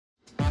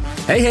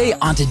Hey,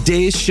 on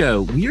today's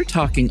show, we are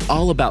talking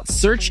all about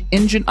search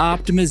engine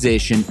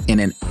optimization in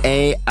an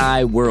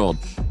AI world.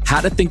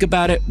 How to think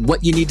about it,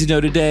 what you need to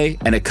know today,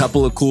 and a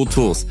couple of cool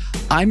tools.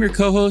 I'm your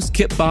co-host,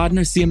 Kip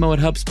Bodner, CMO at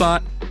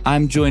HubSpot.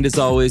 I'm joined as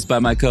always by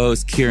my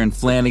co-host, Kieran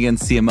Flanagan,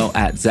 CMO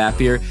at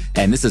Zapier.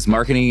 And this is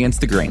Marketing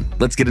Against the Grain.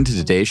 Let's get into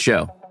today's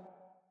show.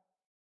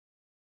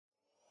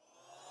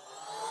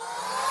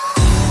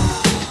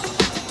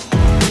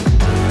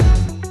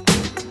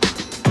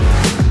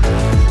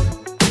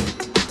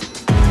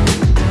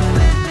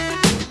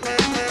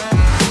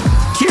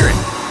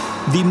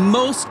 The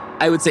most,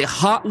 I would say,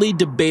 hotly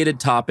debated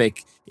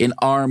topic in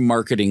our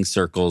marketing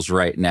circles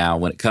right now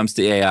when it comes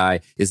to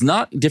AI is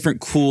not different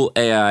cool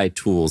AI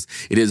tools.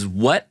 It is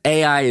what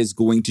AI is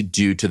going to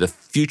do to the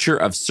future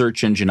of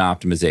search engine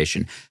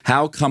optimization,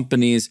 how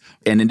companies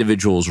and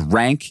individuals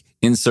rank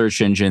in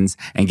search engines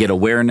and get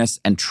awareness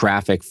and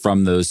traffic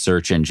from those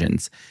search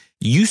engines.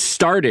 You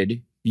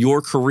started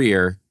your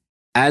career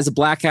as a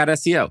black hat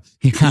SEO.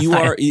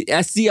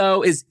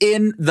 SEO is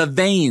in the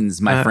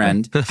veins, my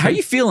friend. How are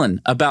you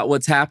feeling about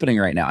what's happening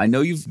right now? I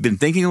know you've been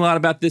thinking a lot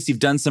about this. You've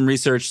done some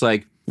research.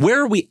 Like,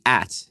 where are we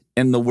at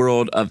in the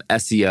world of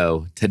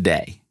SEO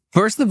today?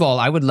 First of all,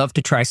 I would love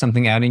to try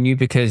something out in you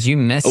because you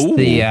missed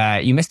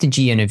the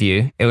G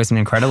interview. It was an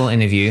incredible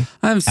interview.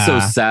 I'm so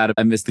sad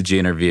I missed the G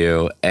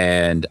interview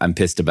and I'm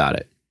pissed about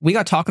it. We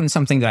got talking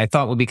something that I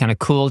thought would be kind of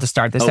cool to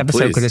start this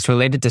episode because it's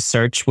related to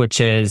search,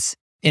 which is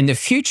in the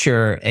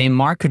future, a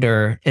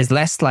marketer is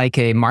less like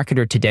a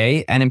marketer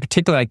today. And in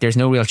particular, like there's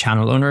no real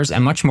channel owners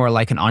and much more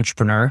like an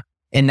entrepreneur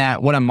in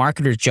that what a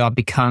marketer's job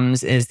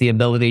becomes is the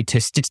ability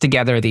to stitch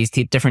together these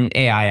different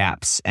AI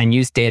apps and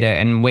use data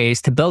and ways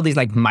to build these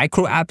like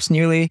micro apps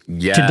nearly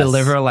to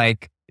deliver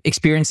like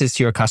experiences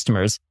to your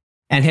customers.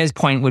 And his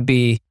point would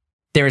be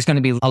there is going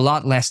to be a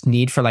lot less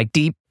need for like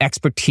deep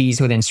expertise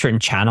within certain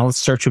channels.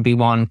 Search would be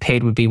one,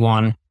 paid would be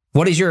one.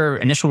 What is your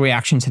initial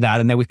reaction to that?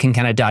 And then we can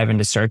kind of dive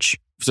into search.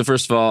 So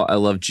first of all, I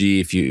love G.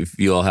 If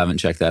you all haven't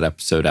checked that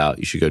episode out,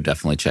 you should go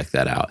definitely check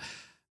that out.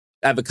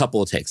 I have a couple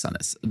of takes on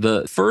this.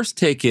 The first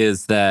take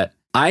is that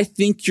I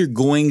think you're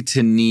going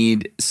to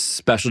need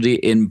specialty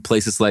in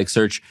places like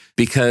search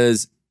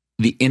because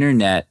the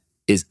internet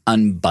is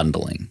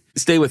unbundling.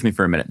 Stay with me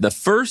for a minute. The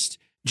first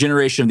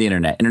generation of the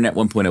internet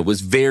 1.0,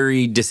 was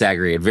very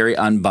disaggregated, very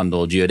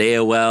unbundled. You had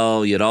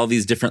AOL, you had all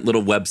these different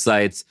little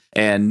websites,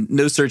 and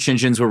no search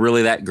engines were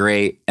really that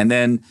great. And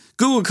then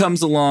Google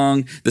comes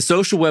along, the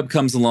social web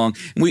comes along,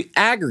 and we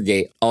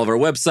aggregate all of our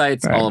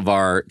websites, all of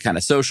our kind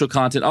of social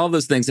content, all of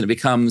those things, and it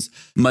becomes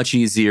much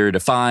easier to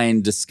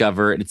find,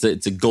 discover. It's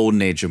a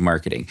golden age of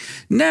marketing.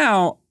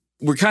 Now,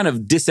 we're kind of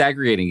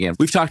disaggregating again.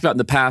 We've talked about in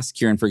the past,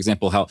 Kieran, for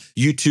example, how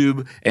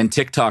YouTube and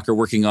TikTok are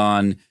working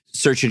on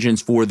search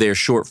engines for their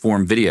short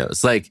form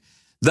videos. Like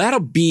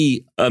that'll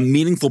be a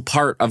meaningful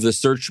part of the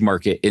search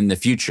market in the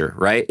future,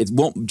 right? It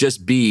won't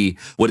just be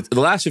the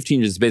last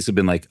 15 years has basically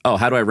been like, oh,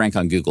 how do I rank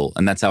on Google?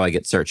 And that's how I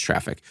get search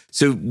traffic.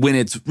 So when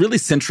it's really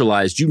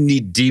centralized, you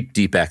need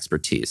deep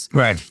expertise.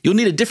 Right. You'll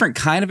need a different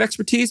kind of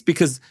expertise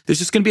because there's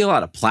just going to be a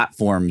lot of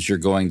platforms you're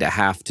going to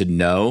have to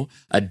know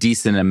a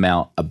decent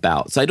amount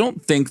about. So I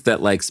don't think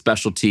that like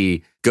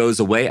specialty goes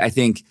away. I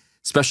think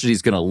specialty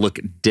is going to look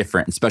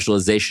different, and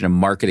specialization in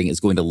marketing is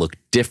going to look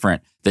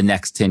different the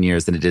next 10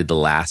 years than it did the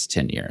last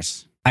 10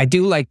 years. I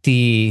do like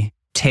the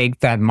take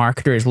that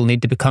marketers will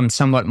need to become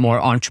somewhat more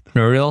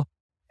entrepreneurial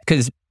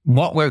because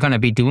what we're going to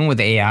be doing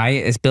with AI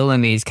is building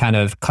these kind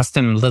of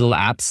custom little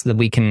apps that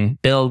we can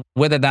build,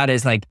 whether that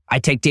is like, I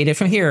take data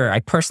from here,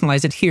 I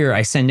personalize it here,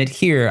 I send it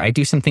here, I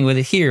do something with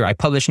it here, I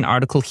publish an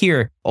article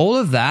here. All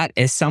of that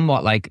is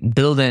somewhat like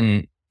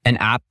building an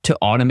app to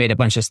automate a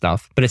bunch of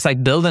stuff, but it's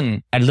like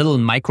building a little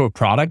micro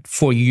product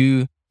for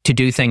you to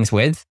do things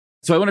with.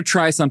 So I want to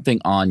try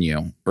something on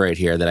you right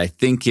here that I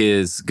think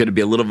is going to be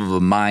a little bit of a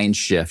mind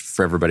shift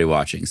for everybody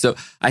watching. So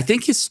I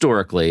think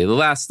historically, the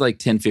last like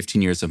 10,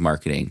 15 years of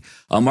marketing,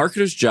 a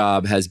marketer's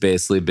job has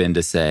basically been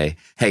to say,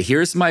 hey,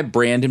 here's my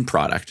brand and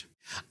product.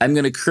 I'm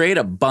going to create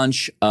a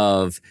bunch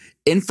of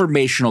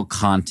informational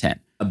content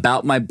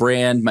about my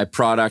brand, my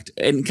product,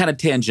 and kind of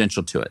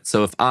tangential to it.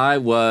 So if I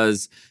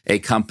was a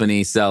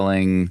company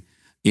selling,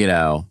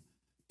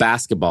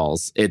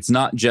 basketballs, it's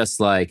not just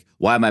like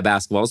why my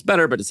basketball is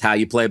better, but it's how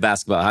you play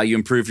basketball, how you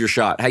improve your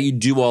shot, how you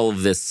do all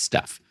of this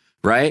stuff,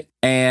 right?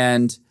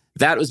 And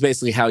that was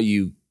basically how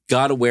you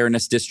got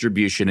awareness,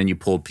 distribution, and you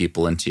pulled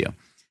people into you.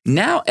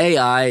 Now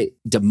AI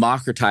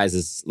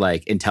democratizes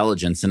like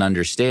intelligence and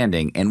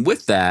understanding. And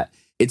with that,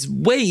 it's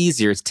way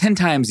easier. It's 10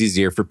 times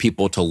easier for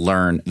people to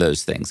learn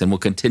those things and will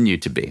continue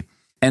to be.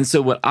 And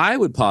so what I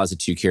would posit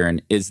to you,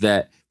 Kieran, is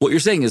that what you're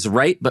saying is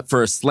right, but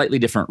for a slightly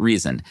different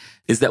reason,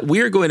 is that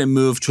we're going to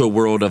move to a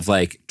world of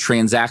like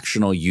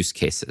transactional use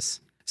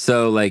cases.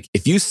 So like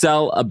if you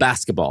sell a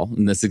basketball,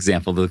 in this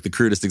example, the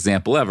crudest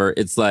example ever,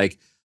 it's like,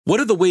 what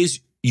are the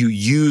ways you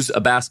use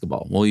a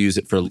basketball? We'll use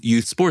it for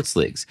youth sports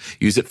leagues,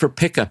 use it for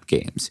pickup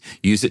games,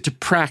 use it to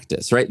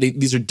practice, right?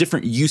 These are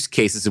different use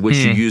cases in which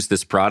you use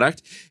this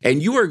product.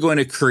 And you are going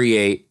to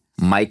create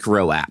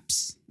micro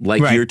apps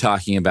like you're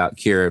talking about,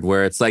 Kieran,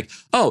 where it's like,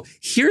 oh,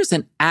 here's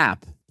an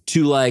app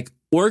to like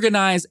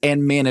organize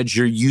and manage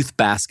your youth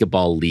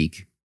basketball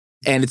league.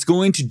 And it's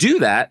going to do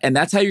that. And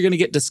that's how you're going to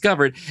get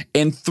discovered.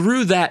 And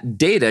through that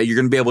data, you're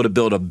going to be able to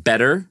build a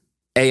better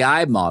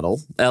AI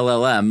model,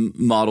 LLM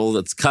model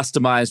that's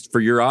customized for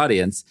your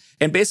audience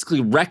and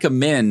basically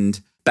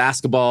recommend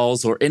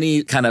basketballs or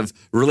any kind of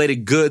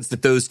related goods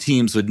that those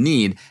teams would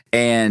need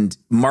and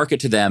market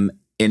to them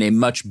in a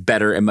much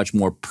better and much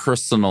more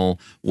personal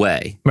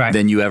way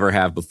than you ever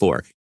have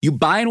before. You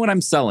buying what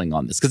I'm selling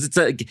on this? Because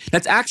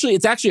it's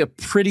actually a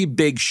pretty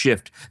big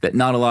shift that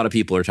not a lot of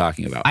people are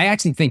talking about. I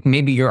actually think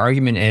maybe your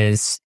argument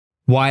is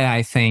why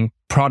I think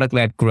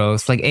product-led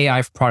growth, like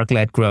AI for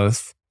product-led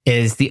growth,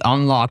 is the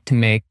unlock to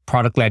make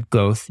product-led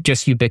growth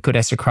just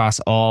ubiquitous across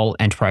all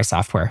enterprise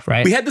software,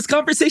 right? We had this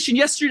conversation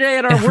yesterday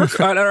at our work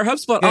at our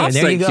HubSpot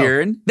offsite,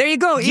 Kieran. There you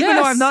go. Even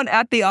though I'm not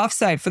at the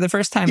offsite for the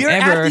first time ever,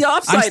 at the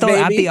offsite, I'm still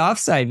at the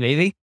offsite,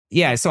 baby.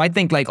 Yeah, so I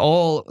think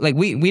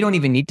we don't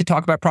even need to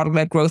talk about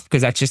product-led growth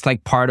because that's just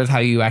like part of how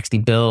you actually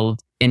build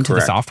into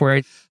the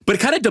software. But it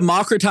kind of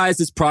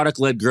democratizes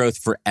product-led growth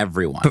for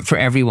everyone. But for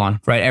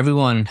everyone, right?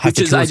 Everyone has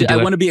the tools to do it.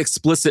 I want to be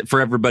explicit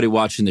for everybody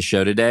watching the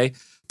show today.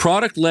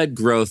 Product-led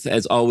growth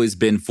has always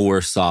been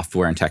for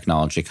software and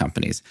technology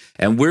companies.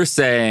 And we're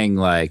saying,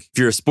 like, if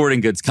you're a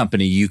sporting goods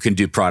company, you can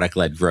do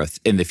product-led growth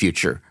in the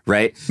future,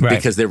 right?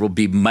 Because there will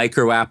be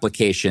micro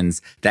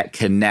applications that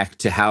connect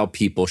to how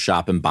people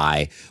shop and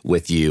buy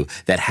with you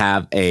that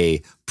have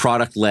a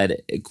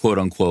product-led,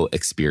 quote-unquote,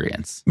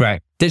 experience.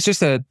 Right. There's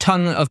just a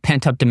ton of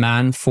pent-up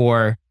demand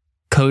for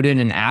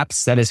coding and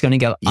apps that is going to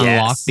get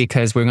unlocked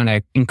because we're going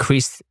to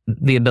increase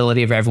the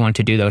ability of everyone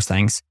to do those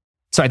things.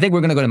 So I think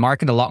we're going to go to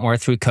market a lot more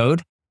through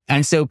code.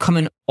 And so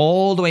coming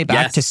all the way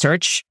back to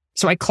search.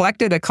 So I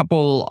collected a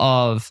couple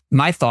of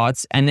my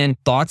thoughts and then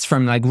thoughts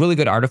from like really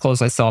good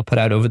articles I saw put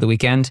out over the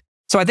weekend.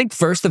 So I think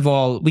first of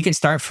all, we can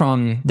start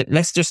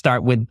let's just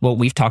start with what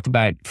we've talked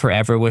about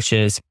forever, which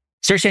is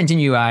search engine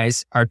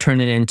UIs are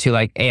turning into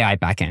like AI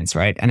backends,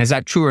 right? And is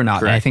that true or not?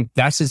 Correct. And I think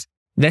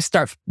let's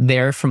start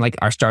there from like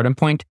our starting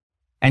point.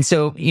 And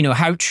so,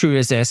 how true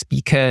is this?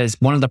 Because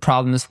one of the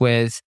problems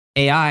with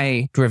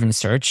AI-driven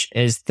search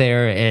is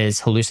there is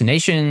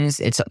hallucinations.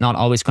 It's not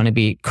always going to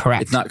be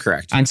correct. It's not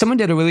correct. And someone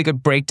did a really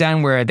good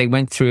breakdown where they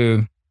went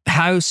through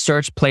how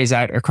search plays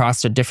out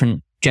across the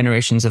different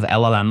generations of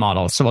LLM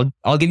models. So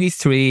I'll give you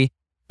 3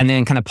 and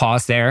then kind of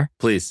pause there.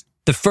 Please.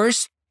 The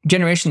first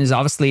generation is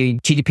obviously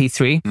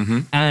GDP3. Mm-hmm.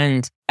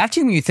 And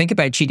actually, when you think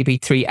about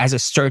GDP3 as a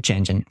search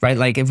engine, right?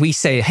 Like if we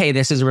say, hey,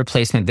 this is a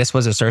replacement, this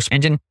was a search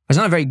engine, it's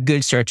not a very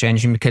good search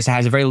engine because it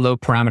has a very low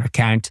parameter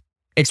count.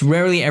 It's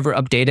rarely ever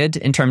updated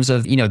in terms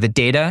of, the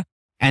data.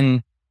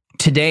 And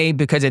today,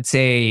 because it's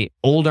a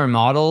older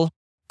model,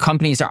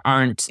 companies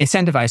aren't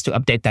incentivized to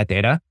update that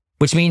data,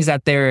 which means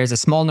that there is a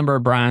small number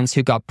of brands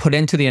who got put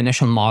into the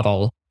initial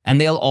model and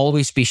they'll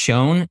always be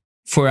shown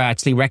for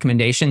actually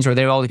recommendations or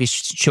they'll always be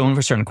shown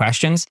for certain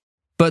questions.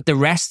 But the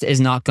rest is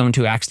not going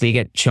to actually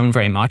get shown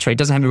very much, right? It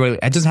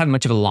doesn't have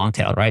much of a long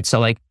tail, right? So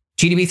like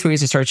GDP3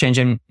 is a search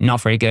engine,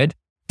 not very good.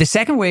 The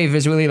second wave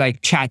is really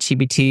like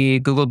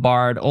ChatGPT, Google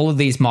Bard, all of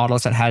these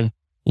models that had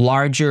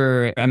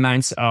larger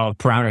amounts of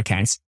parameter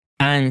counts.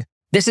 And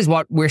this is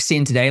what we're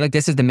seeing today. Like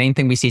this is the main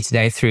thing we see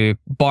today through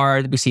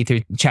Bard, we see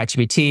through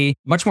ChatGPT.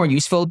 Much more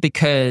useful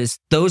because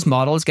those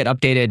models get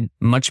updated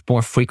much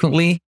more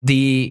frequently.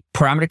 The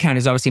parameter count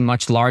is obviously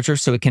much larger,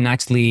 so it can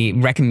actually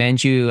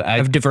recommend you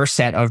a diverse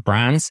set of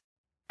brands.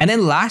 And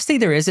then lastly,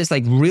 there is this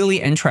like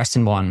really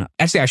interesting one.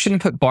 Actually, I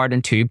shouldn't put Bard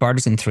in 2. Bard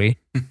is in 3.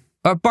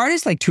 Bard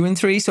is like 2 and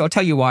 3, so I'll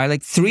tell you why.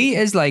 Like 3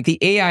 is like the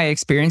AI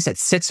experience that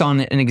sits on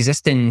an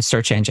existing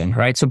search engine,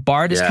 right? So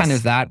Bard is kind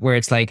of that where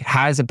it's like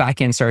has a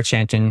backend search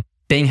engine.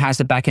 Bing has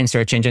a backend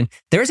search engine.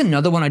 There is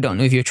another one I don't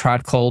know if you've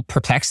tried called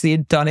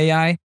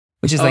Perplexity.ai,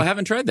 which is I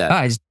haven't tried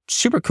that. It's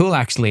super cool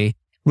actually.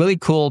 Really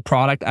cool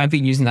product. I've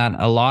been using that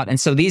a lot.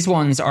 And so these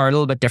ones are a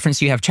little bit different.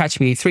 So you have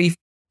ChatGPT 3,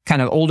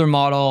 kind of older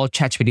model,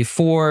 ChatGPT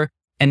 4,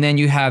 and then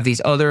you have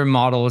these other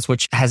models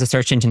which has a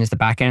search engine as the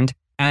backend.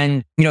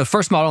 And,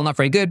 first model, not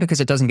very good because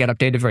it doesn't get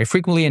updated very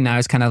frequently. And now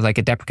it's kind of like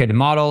a deprecated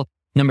model.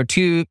 Number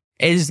 2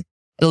 is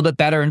a little bit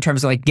better in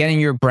terms of like getting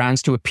your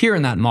brands to appear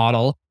in that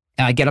model,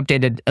 get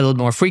updated a little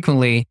more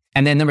frequently.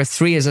 And then number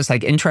 3 is this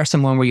like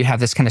interesting one where you have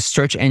this kind of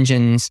search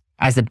engines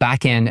as the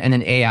backend and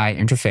an AI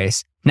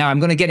interface. Now I'm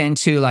going to get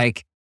into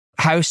like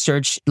how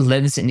search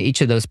lives in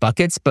each of those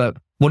buckets. But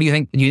what do you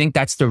think? Do you think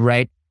that's the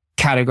right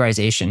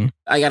categorization?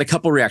 I got a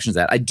couple reactions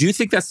to that. I do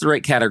think that's the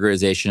right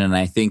categorization. And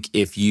I think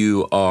if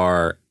you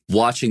are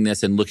watching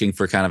this and looking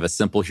for kind of a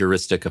simple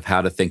heuristic of how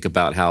to think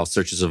about how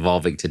search is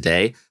evolving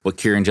today, what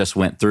Kieran just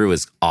went through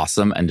is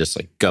awesome. And just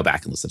like go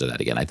back and listen to that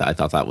again. I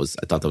thought that was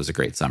a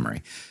great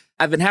summary.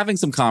 I've been having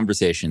some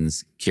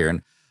conversations,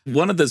 Kieran.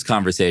 One of those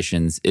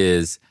conversations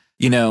is,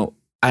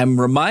 I'm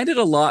reminded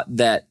a lot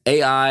that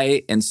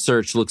AI and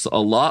search looks a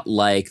lot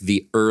like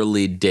the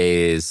early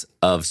days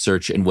of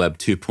search and web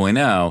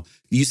 2.0.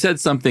 You said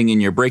something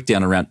in your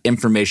breakdown around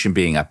information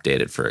being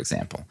updated, for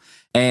example.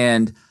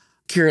 And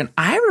Kieran,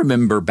 I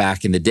remember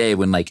back in the day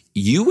when like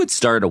you would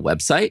start a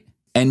website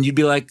and you'd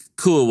be like,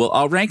 cool, well,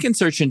 I'll rank in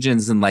search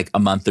engines in like a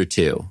month or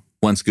two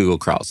once Google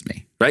crawls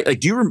me, right?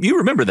 Like, you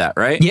remember that,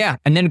 right? Yeah.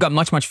 And then it got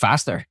much, much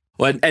faster.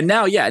 Well, and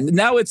now,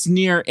 now it's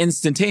near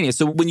instantaneous.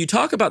 So when you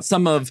talk about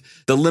some of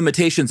the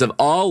limitations of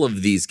all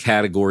of these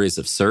categories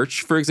of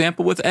search, for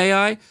example, with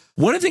AI,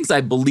 one of the things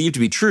I believe to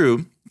be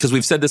true, because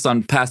we've said this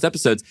on past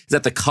episodes, is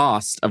that the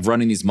cost of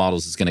running these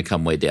models is going to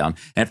come way down.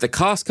 And if the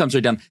cost comes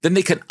way down, then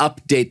they can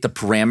update the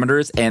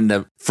parameters and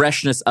the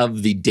freshness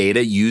of the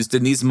data used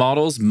in these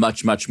models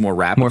much, much more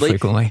rapidly. More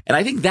frequently. And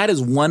I think that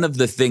is one of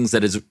the things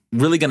that is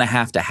really going to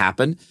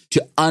happen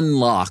to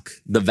unlock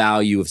the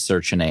value of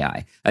search and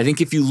AI. I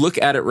think if you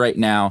look at it right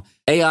now,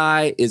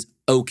 AI is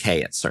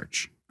okay at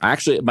search.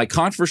 Actually, my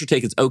controversial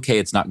take is okay,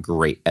 it's not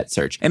great at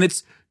search. And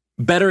it's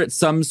better at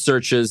some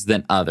searches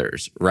than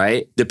others,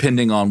 right?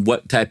 Depending on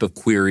what type of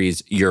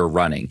queries you're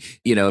running.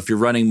 You know, if you're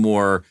running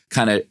more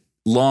kind of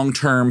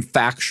long-term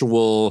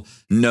factual,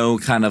 no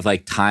kind of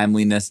like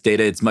timeliness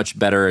data, it's much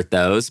better at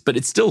those, but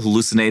it still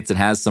hallucinates and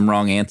has some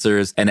wrong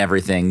answers and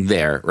everything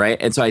there, right?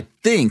 And so I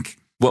think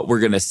what we're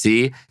going to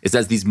see is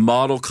as these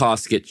model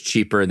costs get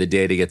cheaper and the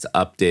data gets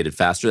updated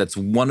faster, that's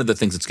one of the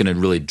things that's going to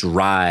really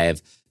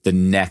drive the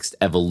next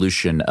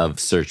evolution of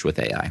search with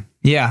AI.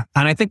 Yeah.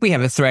 And I think we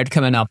have a thread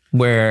coming up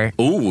where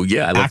I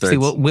love actually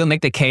we'll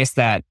make the case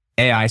that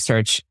AI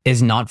search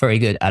is not very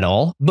good at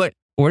all. But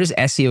what does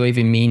SEO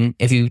even mean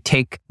if you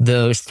take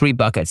those three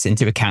buckets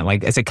into account?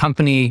 Like as a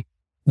company,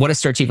 what does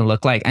search even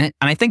look like? And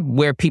I think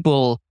where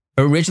people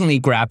originally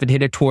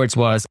gravitated towards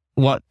was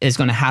what is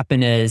going to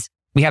happen is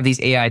we have these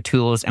AI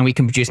tools and we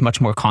can produce much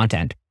more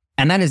content.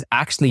 And that is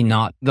actually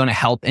not going to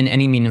help in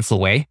any meaningful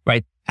way,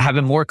 right?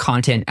 Having more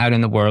content out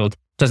in the world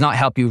does not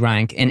help you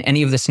rank in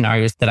any of the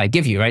scenarios that I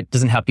give you, right?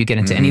 Doesn't help you get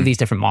into any of these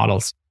different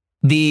models.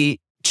 The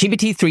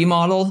GPT-3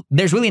 model,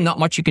 there's really not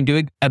much you can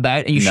do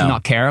about, and you should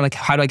not care. Like,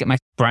 how do I get my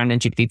brand in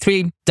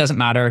GPT-3? Doesn't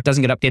matter.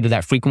 Doesn't get updated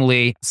that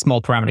frequently.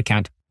 Small parameter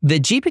count. The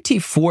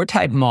GPT-4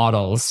 type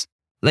models,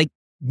 like,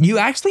 you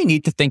actually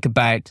need to think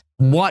about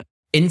what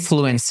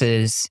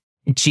influences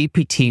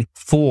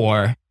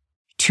GPT-4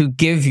 to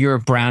give your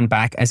brand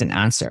back as an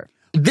answer.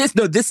 This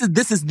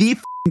is the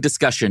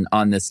discussion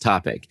on this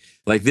topic.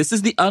 Like, this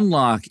is the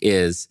unlock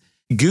is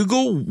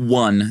Google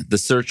won the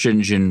search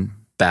engine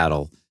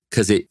battle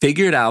because it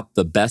figured out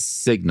the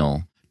best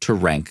signal to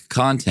rank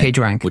content.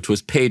 PageRank. Which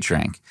was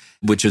PageRank,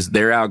 which is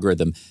their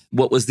algorithm.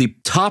 What was the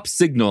top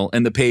signal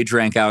in the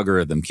PageRank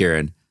algorithm,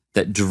 Kieran,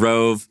 that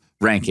drove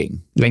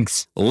ranking?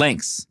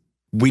 Links.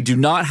 We do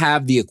not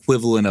have the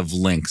equivalent of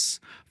links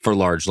for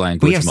large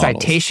language models. We have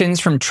citations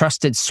from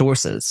trusted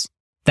sources.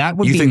 That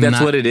would you be think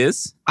that's what it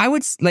is? I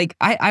would like.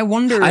 I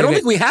wonder. I don't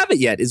think we have it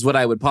yet. Is what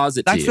I would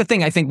posit. That's the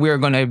thing. I think we're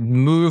going to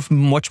move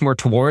much more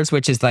towards,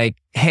 which is like,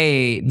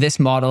 hey, this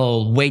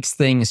model weights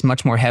things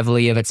much more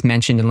heavily if it's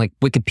mentioned in like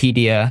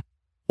Wikipedia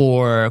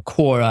or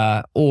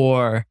Quora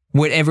or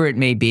whatever it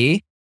may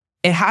be.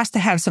 It has to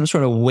have some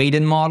sort of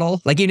weighted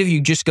model. Like even if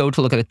you just go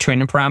to look at the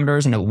training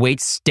parameters and it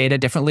weights data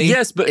differently.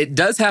 Yes, but it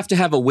does have to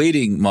have a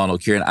weighting model,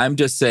 Kieran. I'm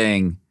just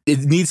saying it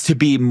needs to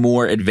be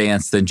more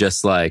advanced than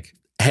just like,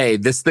 hey,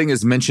 this thing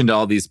is mentioned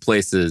all these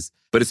places,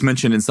 but it's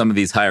mentioned in some of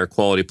these higher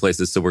quality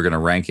places, so we're going to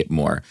rank it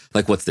more.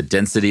 Like, what's the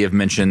density of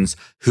mentions?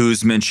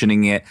 Who's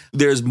mentioning it?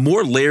 There's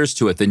more layers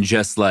to it than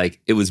just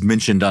like it was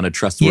mentioned on a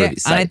trustworthy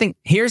site. And I think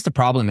here's the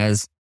problem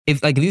is,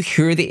 if you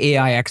hear the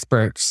AI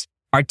experts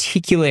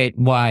articulate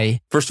why...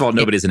 First of all,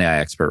 nobody's an AI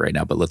expert right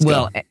now, but let's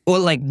go.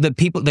 Well, like the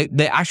people,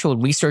 the actual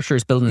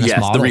researchers building this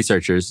model. Yes, the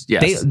researchers,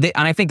 yes. And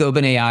I think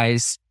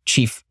OpenAI's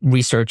chief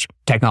research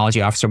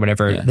technology officer,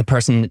 whatever, the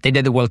person, they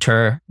did the world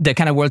tour, the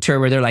kind of world tour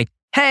where they're like,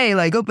 hey,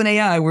 like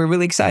OpenAI, we're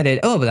really excited.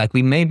 Oh, but like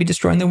we may be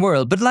destroying the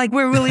world, but like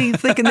we're really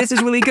thinking this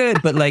is really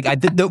good. But like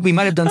we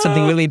might have done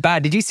something really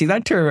bad. Did you see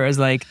that tour? Where it's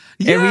like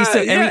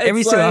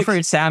every so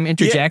often Sam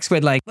interjects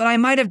with like, but I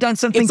might have done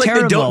something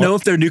terrible. They don't know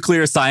if they're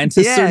nuclear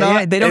scientists or not.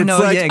 Yeah, they don't know.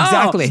 Like,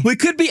 exactly. Oh, we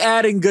could be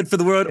adding good for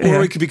the world, or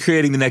we could be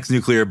creating the next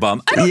nuclear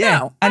bomb. I don't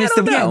know. And it's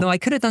no, I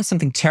could have done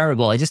something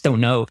terrible. I just don't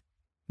know.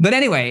 But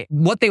anyway,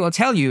 what they will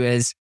tell you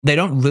is they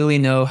don't really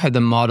know how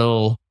the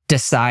model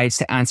decides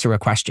to answer a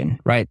question,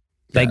 right?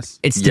 Like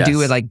it's to do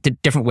with like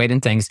different weight and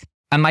things.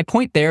 And my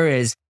point there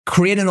is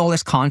creating all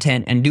this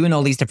content and doing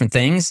all these different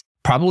things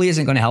probably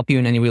isn't going to help you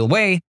in any real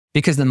way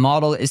because the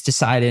model is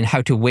deciding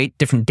how to weight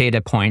different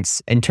data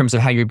points in terms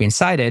of how you're being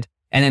cited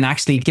and then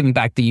actually giving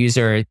back the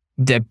user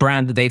the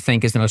brand that they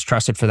think is the most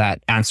trusted for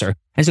that answer.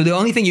 And so the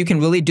only thing you can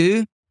really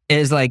do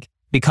is like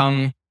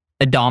become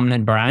a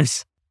dominant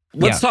brand.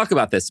 Let's talk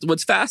about this.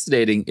 What's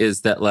fascinating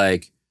is that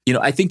like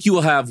I think you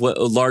will have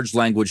a large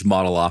language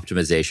model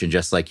optimization,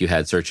 just like you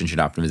had search engine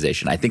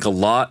optimization. I think a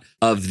lot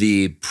of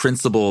the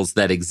principles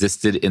that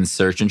existed in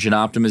search engine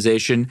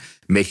optimization,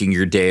 making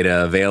your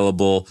data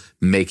available,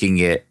 making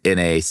it in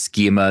a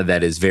schema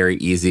that is very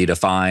easy to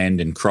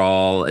find and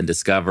crawl and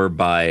discover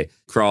by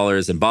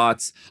crawlers and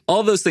bots,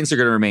 all those things are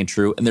going to remain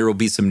true, and there will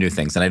be some new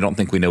things. And I don't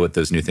think we know what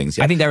those new things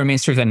yet. I think that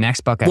remains true for the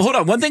next bucket. Well, hold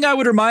on. One thing I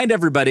would remind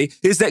everybody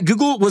is that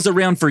Google was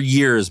around for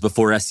years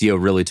before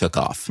SEO really took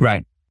off.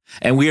 Right.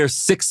 And we are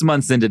 6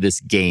 months into this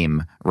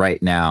game right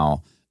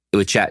now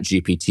with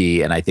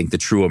ChatGPT and I think the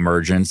true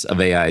emergence of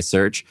AI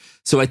search.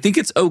 So I think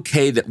it's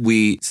okay that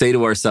we say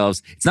to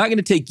ourselves, it's not going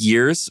to take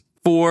years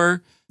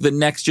for the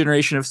next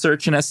generation of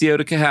search and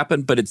SEO to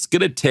happen, but it's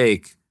going to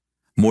take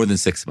more than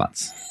 6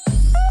 months.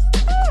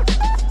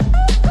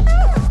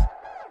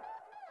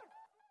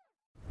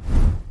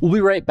 We'll be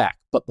right back.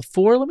 But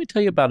before, let me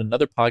tell you about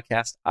another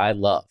podcast I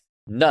love.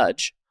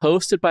 Nudge,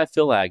 hosted by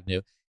Phil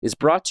Agnew, is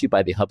brought to you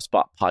by the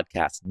HubSpot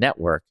Podcast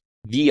Network,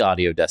 the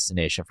audio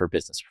destination for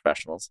business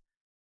professionals.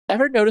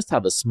 Ever noticed how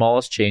the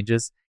smallest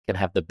changes can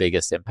have the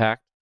biggest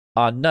impact?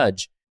 On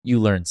Nudge, you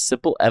learn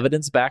simple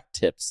evidence-backed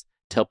tips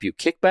to help you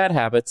kick bad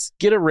habits,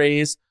 get a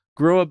raise,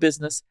 grow a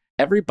business.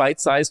 Every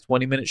bite-sized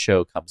 20-minute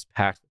show comes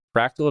packed with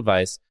practical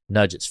advice.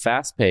 Nudge is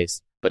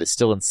fast-paced, but is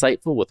still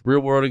insightful with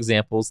real-world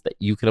examples that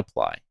you can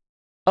apply.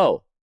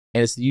 Oh,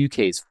 and it's the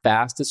UK's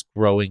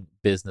fastest-growing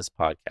business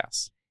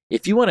podcast.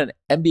 If you want an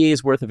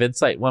MBA's worth of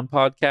insight in one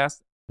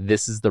podcast,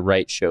 this is the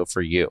right show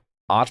for you.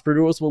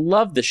 Entrepreneurs will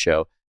love the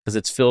show because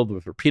it's filled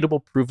with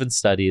repeatable, proven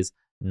studies,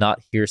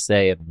 not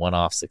hearsay and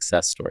one-off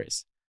success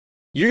stories.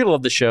 You're going to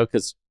love the show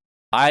because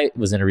I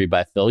was interviewed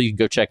by Phil. You can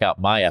go check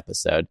out my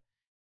episode.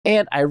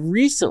 And I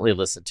recently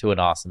listened to an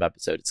awesome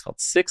episode. It's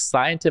called 6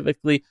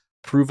 Scientifically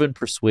Proven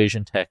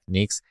Persuasion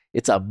Techniques.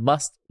 It's a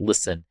must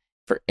listen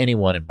for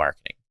anyone in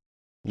marketing.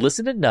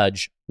 Listen to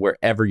Nudge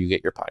wherever you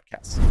get your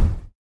podcasts.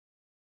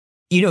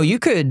 You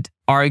could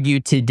argue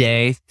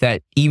today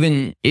that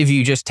even if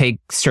you just take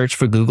search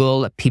for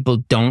Google, people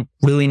don't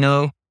really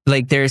know.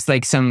 Like there's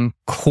like some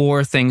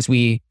core things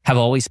we have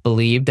always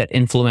believed that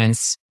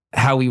influence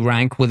how we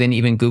rank within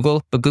even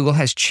Google. But Google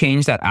has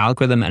changed that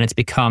algorithm and it's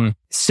become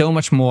so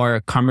much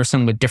more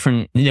cumbersome with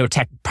different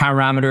tech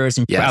parameters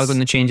and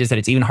algorithm changes that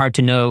it's even hard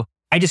to know.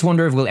 I just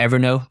wonder if we'll ever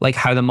know like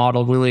how the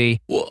model really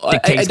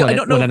dictates I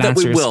don't know what it that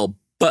answers. We will.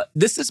 But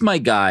this is my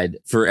guide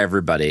for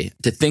everybody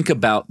to think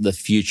about the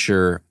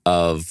future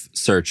of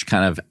search,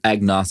 kind of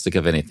agnostic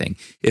of anything.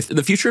 If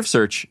the future of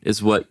search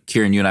is what,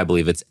 Kieran, you and I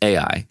believe, it's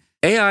AI.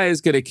 AI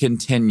is going to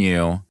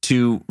continue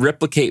to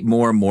replicate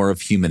more and more of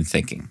human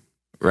thinking,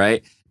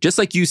 right? Just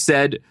like you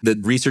said,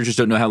 the researchers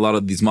don't know how a lot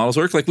of these models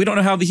work. Like we don't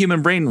know how the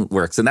human brain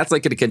works. And that's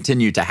like going to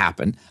continue to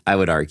happen, I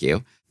would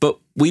argue. But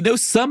we know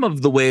some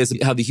of the ways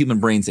how the human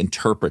brain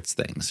interprets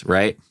things,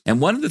 right?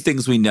 And one of the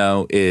things we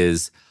know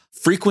is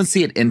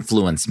frequency and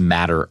influence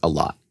matter a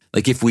lot.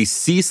 Like if we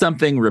see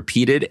something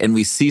repeated and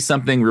we see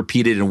something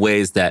repeated in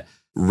ways that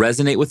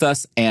resonate with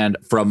us and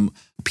from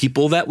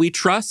people that we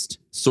trust,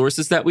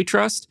 sources that we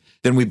trust,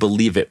 then we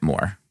believe it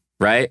more,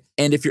 right?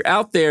 And if you're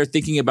out there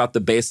thinking about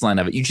the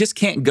baseline of it, you just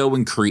can't go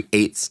and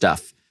create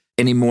stuff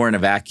anymore in a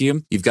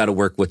vacuum. You've got to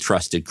work with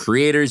trusted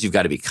creators. You've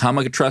got to become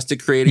a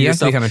trusted creator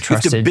yourself. You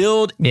have to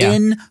build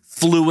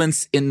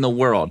influence in the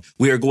world.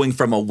 We are going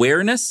from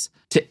awareness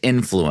to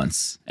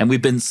influence. And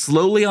we've been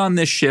slowly on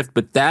this shift,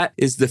 but that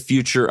is the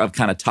future of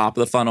kind of top of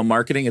the funnel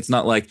marketing. It's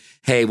not like,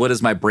 hey, what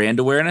is my brand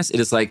awareness?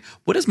 It is like,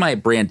 what is my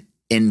brand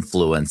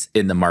influence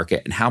in the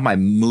market and how am I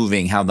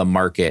moving, how the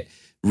market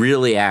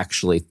really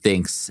actually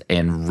thinks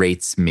and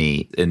rates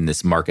me in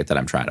this market that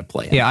I'm trying to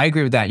play in. Yeah, I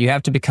agree with that. You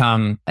have to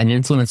become an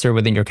influencer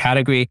within your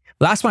category.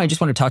 Last one I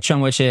just want to touch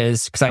on, which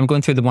is, because I'm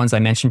going through the ones I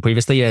mentioned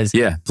previously, is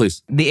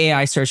please. The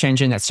AI search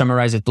engine that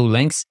summarizes blue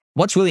links.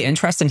 What's really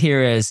interesting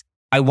here is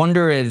I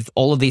wonder if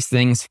all of these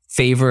things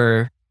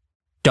favor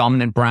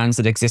dominant brands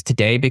that exist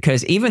today,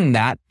 because even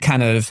that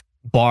kind of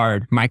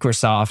Bard,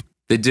 Microsoft,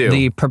 they do.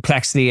 The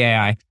Perplexity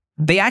AI,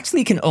 they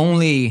actually can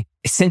only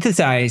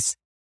synthesize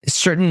a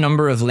certain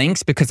number of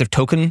links because of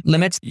token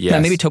limits. Yes. Now,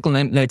 maybe token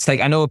limits, like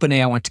I know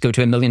OpenAI want to go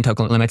to 1 million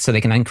token limits so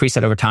they can increase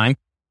that over time,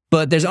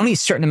 but there's only a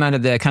certain amount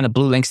of the kind of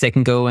blue links they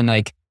can go and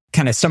like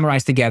kind of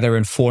summarize together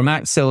in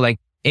format. So like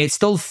it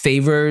still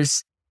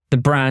favors the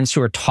brands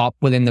who are top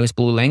within those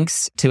blue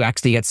links to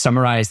actually get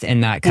summarized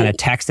in that kind of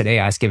text that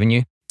AI is giving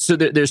you. So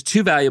there's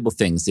two valuable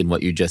things in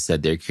what you just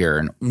said there,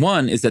 Kieran.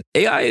 One is that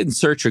AI and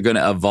search are going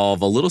to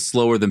evolve a little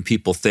slower than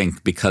people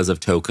think because of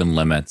token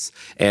limits.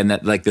 And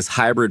that like this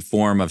hybrid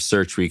form of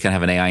search where you kind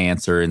of have an AI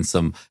answer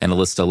and a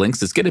list of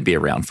links is going to be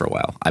around for a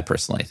while, I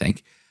personally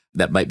think.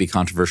 That might be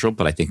controversial,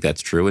 but I think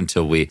that's true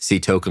until we see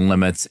token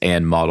limits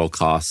and model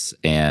costs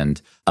and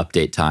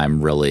update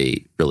time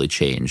really, really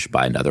change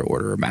by another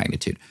order of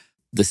magnitude.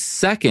 The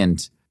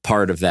second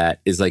part of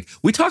that is like,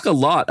 we talk a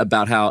lot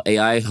about how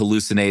AI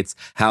hallucinates,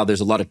 how there's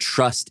a lot of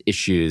trust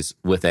issues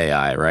with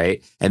AI,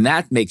 right? And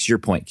that makes your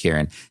point,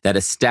 Kieran, that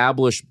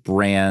established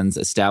brands,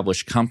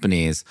 established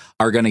companies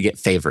are going to get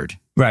favored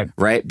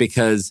Right?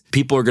 Because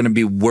people are going to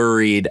be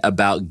worried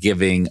about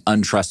giving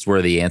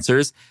untrustworthy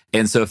answers.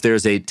 And so if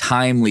there's a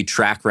timely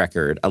track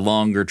record, a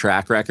longer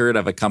track record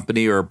of a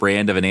company or a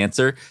brand of an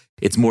answer,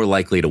 it's more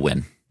likely to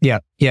win. Yeah.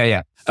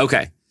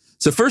 Okay.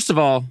 So first of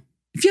all,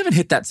 if you haven't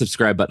hit that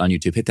subscribe button on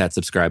YouTube, hit that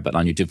subscribe button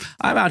on YouTube.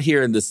 I'm out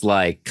here in this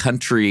like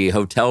country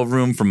hotel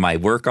room from my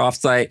work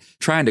offsite,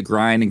 trying to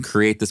grind and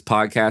create this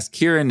podcast.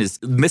 Kieran is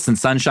missing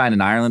sunshine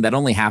in Ireland. That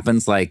only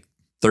happens like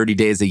 30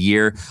 days a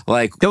year.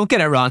 Like, don't get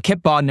it wrong.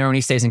 Kip Bodnar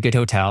only stays in good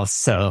hotels.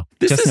 So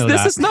this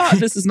is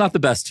not the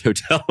best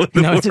hotel in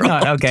the world. It's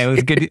not. Okay. It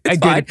was good.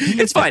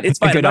 It's fine.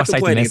 I'm not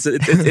complaining.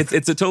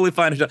 It's a totally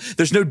fine hotel.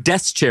 There's no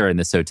desk chair in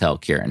this hotel,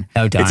 Kieran.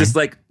 Oh, darn. It's just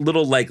like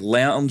little like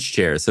lounge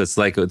chairs. So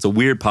it's a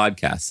weird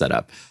podcast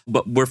setup,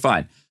 but we're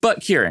fine. But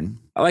Kieran,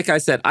 like I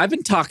said, I've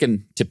been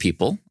talking to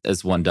people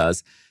as one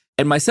does.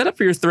 And my setup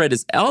for your thread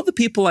is all the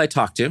people I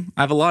talk to.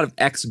 I have a lot of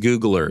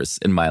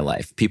ex-Googlers in my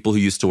life, people who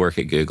used to work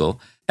at Google.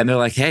 And they're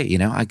like, hey,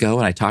 I go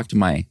and I talk to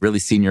my really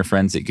senior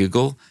friends at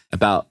Google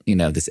about,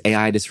 this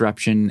AI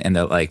disruption. And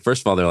they're like,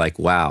 first of all, they're like,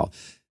 wow,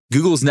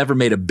 Google's never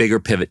made a bigger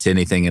pivot to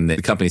anything in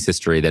the company's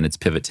history than its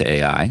pivot to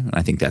AI. And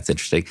I think that's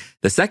interesting.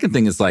 The second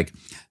thing is like,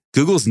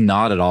 Google's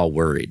not at all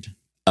worried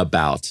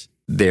about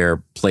their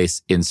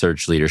place in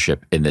search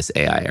leadership in this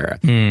AI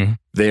era.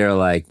 They're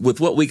like, with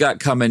what we got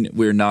coming,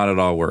 we're not at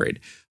all worried.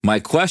 My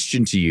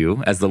question to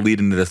you, as the lead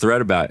into the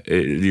thread about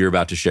you're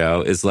about to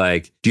show, is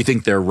like, do you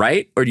think they're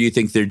right, or do you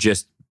think they're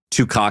just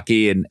too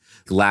cocky and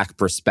lack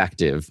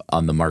perspective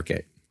on the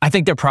market? I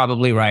think they're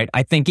probably right.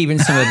 I think even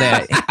some of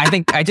the,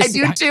 I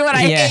do too, and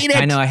I hate it.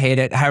 I know, I hate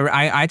it.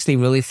 I actually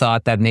really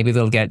thought that maybe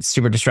they'll get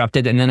super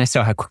disrupted, and then I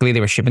saw how quickly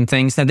they were shipping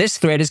things. Now, this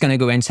thread is going to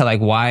go into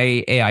like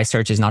why AI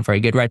search is not very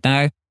good right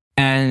now.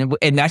 And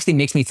it actually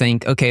makes me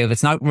think, okay, if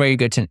it's not very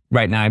good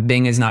right now,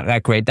 Bing is not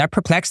that great. That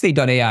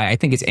Perplexity.ai, I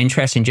think it's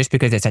interesting just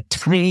because it's a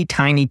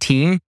tiny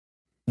team.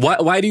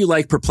 Why do you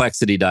like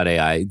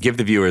Perplexity.ai? Give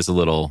the viewers a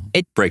little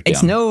breakdown.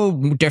 It's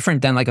no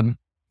different than like a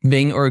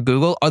Bing or a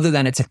Google, other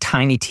than it's a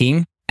tiny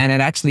team. And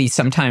it actually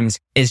sometimes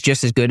is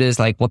just as good as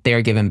like what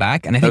they're giving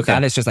back. And I think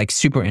that is just like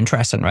super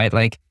interesting, right?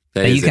 Like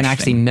that you can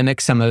actually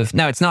mimic some of,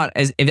 now it's not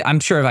as,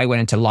 I'm sure if I went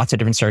into lots of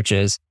different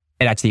searches,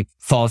 it actually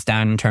falls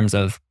down in terms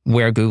of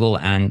where Google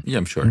and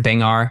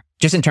Bing are,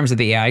 just in terms of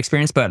the AI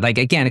experience. But like,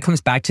 again, it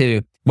comes back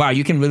to, wow,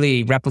 you can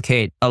really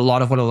replicate a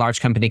lot of what a large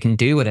company can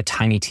do with a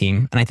tiny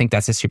team. And I think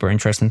that's a super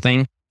interesting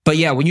thing. But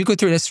yeah, when you go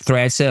through this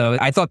thread, so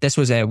I thought this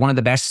was one of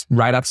the best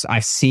write-ups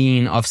I've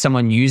seen of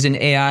someone using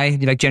AI,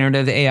 like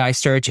generative AI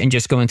search, and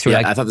just going through.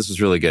 Yeah, I thought this was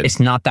really good. It's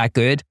not that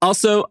good.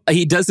 Also,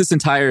 he does this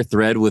entire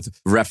thread with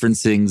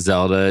referencing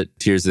Zelda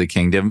Tears of the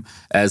Kingdom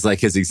as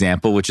like his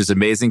example, which is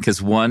amazing because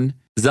one,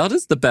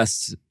 Zelda's the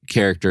best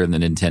character in the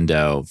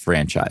Nintendo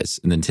franchise,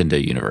 in the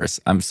Nintendo universe.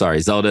 I'm sorry,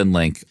 Zelda and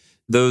Link,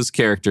 those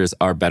characters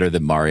are better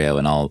than Mario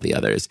and all of the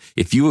others.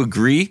 If you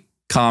agree,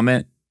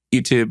 comment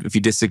YouTube. If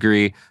you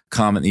disagree,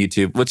 comment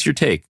YouTube. What's your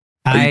take?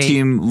 Are you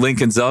team Link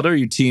and Zelda, or are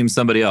you team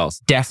somebody else?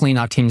 Definitely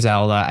not team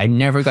Zelda. I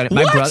never got it.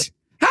 What?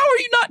 How are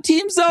you not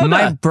team Zelda?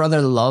 My brother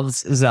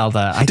loves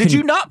Zelda. Did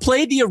you not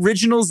play the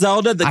original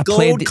Zelda, the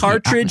gold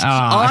cartridge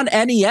on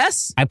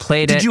NES? I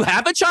played it. Did you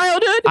have a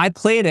childhood? I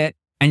played it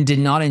and did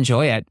not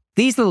enjoy it.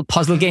 These little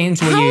puzzle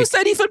games where how is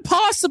that even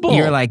possible?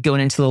 You're like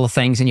going into little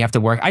things and you have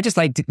to work. I just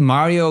like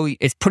Mario.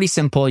 It's pretty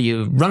simple.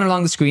 You run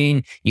along the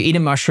screen, you eat a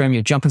mushroom,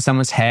 you jump in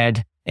someone's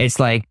head. It's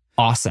like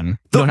awesome.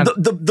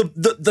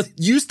 The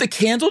use the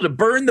candle to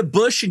burn the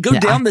bush and go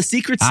down the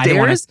secret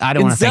stairs. I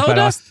don't want to think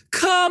about it.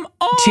 Come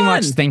on. Too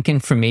much thinking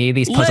for me.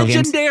 These puzzle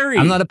games.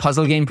 I'm not a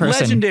puzzle game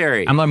person.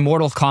 Legendary. I'm a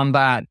Mortal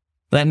Kombat.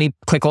 Let me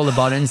click all the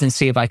buttons and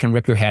see if I can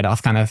rip your head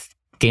off kind of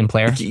game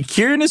player.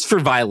 Kieran is for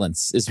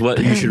violence is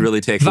what you should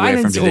really take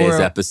away from today's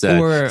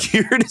episode.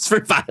 Kieran is for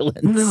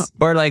violence.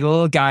 Or like a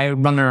little guy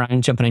running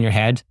around jumping in your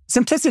head.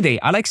 Simplicity.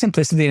 I like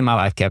simplicity in my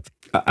life, Kip.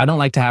 I don't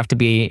like to have to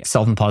be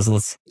solving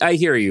puzzles. I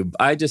hear you.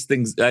 I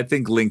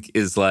think Link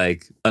is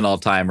like an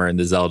all-timer and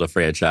the Zelda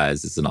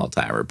franchise is an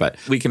all-timer, but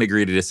we can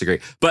agree to disagree.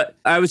 But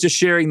I was just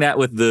sharing that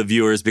with the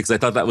viewers because I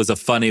thought that was a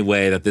funny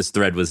way that this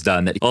thread was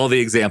done, that all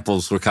the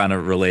examples were kind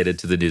of related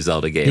to the new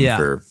Zelda game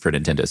for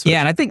Nintendo Switch.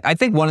 Yeah, and I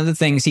think one of the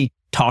things he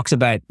talks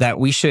about that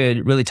we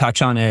should really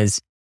touch on is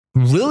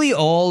really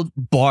all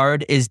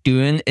Bard is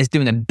doing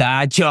a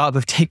bad job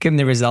of taking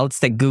the results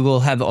that Google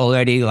have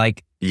already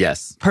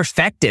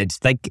perfected.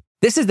 Like,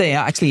 this is the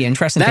actually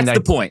interesting thing. That's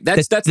the point.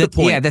 That's the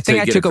point. Yeah, the thing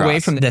I took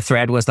away from the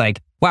thread was like,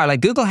 wow,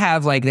 like Google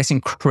have like this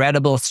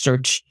incredible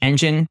search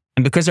engine.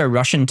 And because they're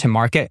rushing to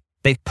market,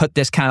 they put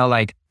this kind of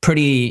like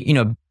pretty,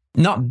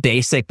 not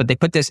basic, but they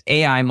put this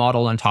AI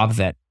model on top of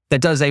it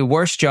that does a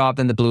worse job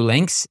than the blue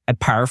links at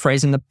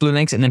paraphrasing the blue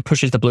links and then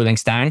pushes the blue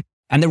links down.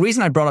 And the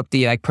reason I brought up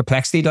the like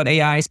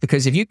Perplexity.ai is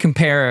because if you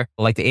compare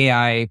like the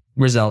AI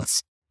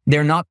results,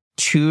 they're not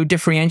too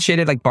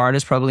differentiated. Like Bard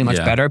is probably much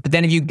better. But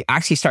then if you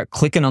actually start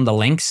clicking on the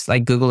links,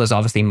 like Google is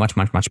obviously much,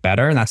 much, much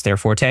better. And that's their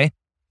forte.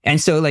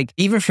 And so like,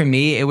 even for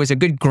me, it was a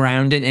good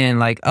grounding in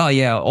like, oh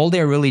yeah, all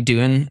they're really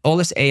doing, all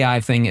this AI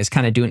thing is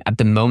kind of doing at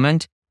the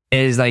moment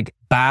is like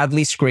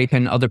badly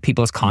scraping other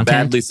people's content.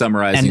 Badly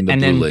summarizing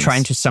and then links.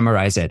 Trying to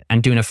summarize it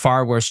and doing a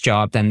far worse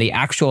job than the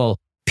actual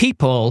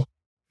people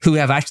who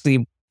have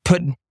actually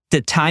put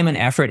the time and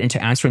effort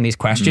into answering these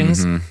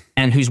questions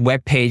and whose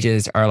web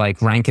pages are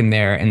like ranking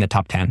there in the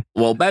top 10.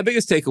 Well, my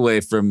biggest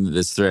takeaway from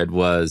this thread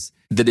was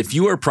that if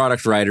you are a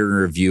product writer and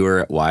reviewer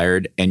at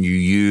Wired and you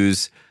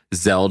use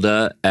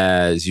Zelda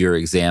as your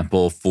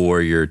example for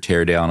your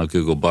teardown of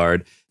Google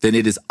Bard, then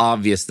it is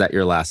obvious that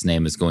your last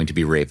name is going to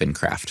be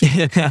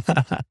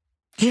Ravencraft.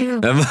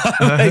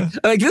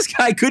 like this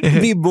guy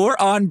couldn't be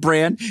more on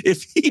brand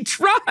if he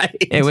tried.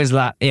 It was,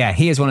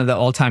 he is one of the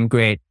all-time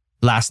great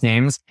last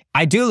names.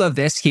 I do love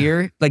this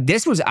here. Like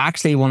this was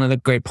actually one of the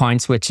great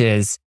points, which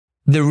is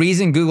the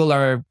reason Google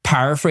are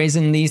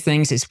paraphrasing these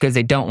things is because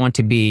they don't want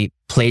to be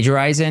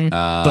plagiarizing.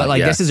 But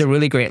like this is a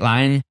really great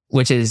line,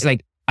 which is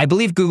like, I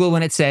believe Google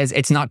when it says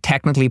it's not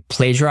technically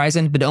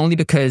plagiarizing, but only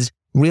because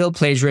real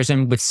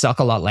plagiarism would suck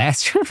a lot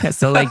less.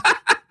 So like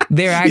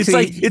they're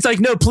actually... It's like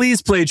no,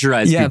 please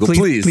plagiarize, Google,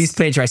 please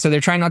plagiarize. So they're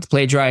trying not to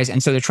plagiarize.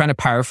 And so they're trying to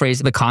paraphrase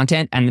the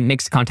content and it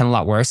makes the content a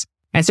lot worse.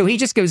 And so he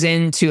just goes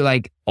into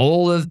like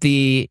all of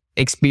the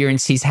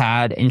experience he's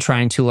had in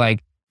trying to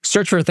like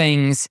search for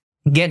things,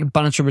 get a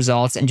bunch of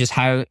results, and just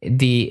how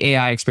the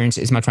AI experience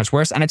is much, much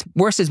worse. And it's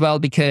worse as well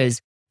because,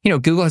 you know,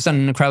 Google has done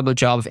an incredible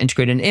job of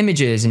integrating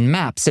images and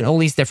maps and all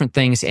these different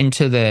things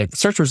into the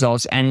search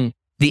results. And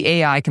the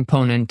AI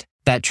component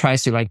that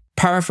tries to like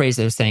paraphrase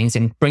those things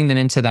and bring them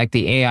into like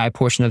the AI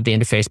portion of the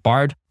interface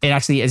Bard, it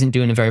actually isn't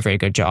doing a very, very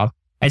good job.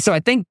 And so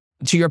I think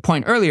to your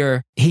point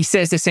earlier, he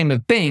says the same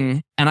of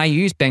Bing, and I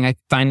use Bing. I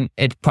find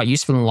it quite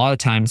useful a lot of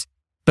times.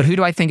 But who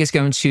do I think is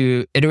going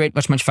to iterate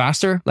much, much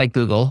faster? Like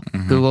Google.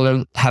 Google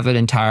will have an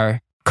entire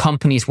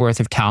company's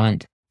worth of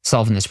talent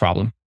solving this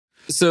problem.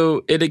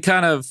 So in a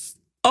kind of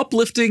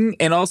uplifting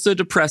and also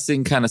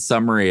depressing kind of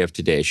summary of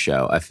today's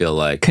show, I feel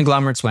like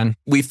conglomerates win.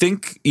 We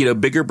think, you know,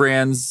 bigger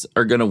brands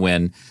are going to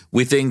win.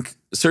 We think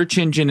search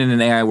engine in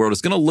an AI world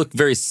is going to look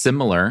very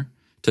similar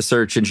to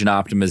search engine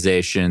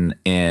optimization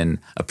in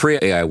a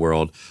pre-AI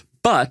world,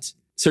 but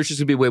search is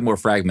going to be way more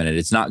fragmented.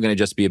 It's not going to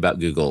just be about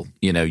Google,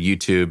 you know,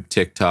 YouTube,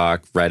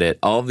 TikTok, Reddit,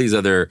 all of these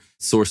other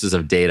sources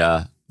of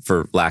data,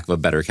 for lack of a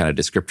better kind of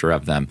descriptor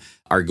of them,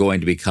 are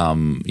going to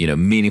become, you know,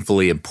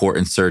 meaningfully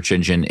important search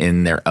engine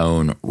in their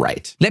own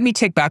right. Let me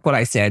take back what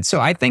I said. So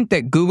I think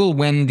that Google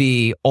win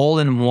the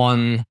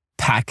all-in-one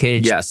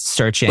package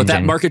search engine. But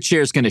that market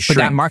share is going to shrink.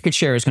 But that market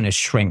share is going to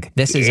shrink.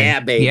 This is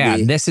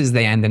baby. This is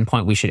the ending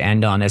point we should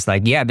end on. It's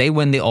like, they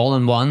win the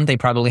all-in-one. They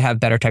probably have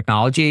better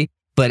technology.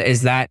 But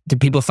do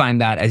people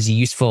find that as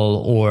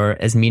useful or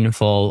as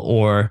meaningful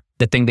or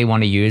the thing they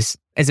want to use?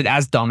 Is it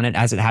as dominant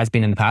as it has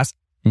been in the past?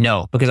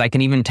 No, because I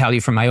can even tell you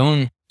from my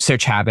own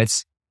search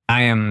habits,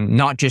 I am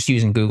not just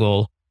using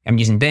Google. I'm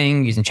using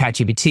Bing, using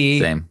ChatGPT.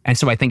 Same. And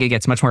so I think it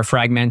gets much more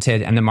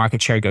fragmented and the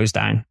market share goes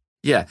down.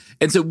 Yeah.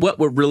 And so what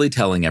we're really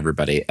telling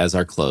everybody as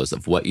our close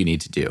of what you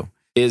need to do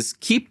is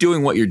keep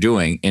doing what you're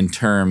doing in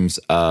terms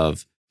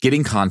of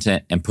getting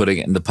content and putting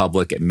it in the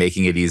public and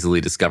making it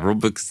easily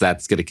discoverable, because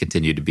that's going to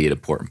continue to be an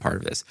important part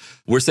of this.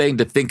 We're saying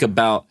to think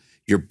about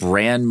your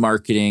brand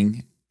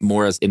marketing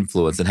more as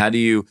influence, and how do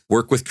you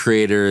work with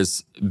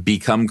creators,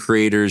 become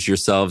creators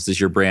yourselves as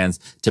your brands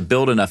to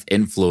build enough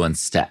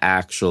influence to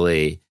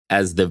actually,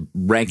 as the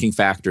ranking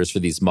factors for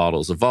these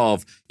models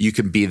evolve, you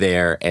can be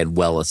there and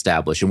well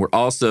established. And we're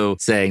also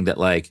saying that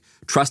like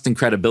trust and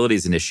credibility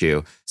is an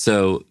issue.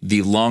 So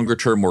the longer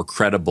term, more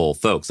credible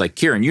folks like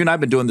Kieran, you and I have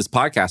been doing this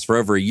podcast for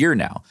over a year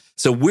now.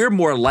 So we're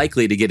more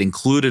likely to get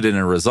included in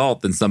a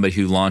result than somebody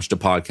who launched a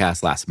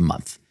podcast last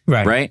month.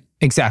 Right?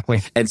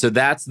 Exactly. And so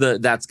that's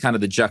kind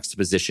of the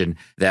juxtaposition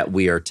that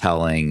we are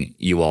telling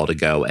you all to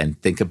go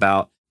and think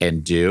about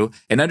and do.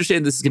 And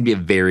understand this is going to be a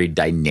very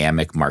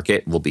dynamic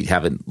market. We'll be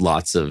having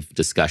lots of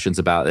discussions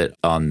about it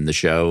on the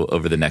show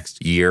over the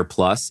next year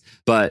plus.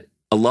 But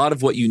a lot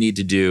of what you need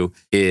to do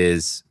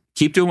is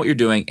keep doing what you're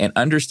doing and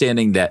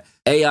understanding that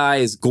AI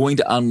is going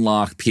to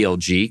unlock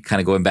PLG, kind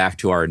of going back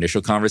to our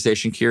initial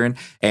conversation, Kieran,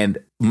 and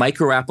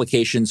micro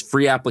applications,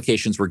 free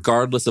applications,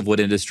 regardless of what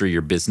industry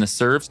your business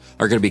serves,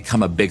 are going to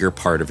become a bigger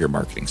part of your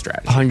marketing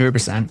strategy.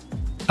 100%.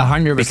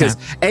 100%. Because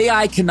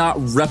AI cannot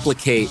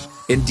replicate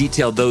in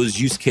detail those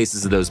use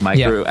cases of those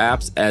micro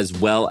apps as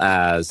well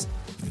as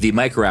the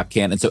micro app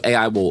can. And so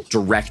AI will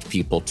direct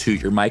people to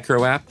your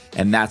micro app,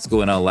 and that's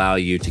going to allow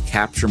you to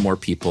capture more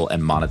people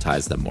and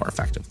monetize them more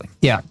effectively.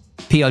 Yeah.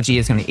 PLG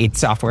is going to eat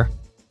software.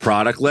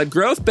 Product-led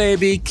growth,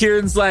 baby.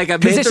 Kieran's like, I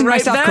made the right Position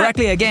myself bet.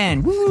 correctly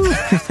again. Woo.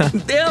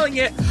 Nailing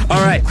it.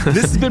 All right.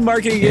 This has been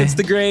Marketing Against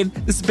the Grain.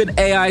 This has been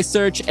AI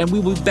Search, and we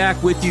will be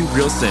back with you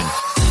real soon.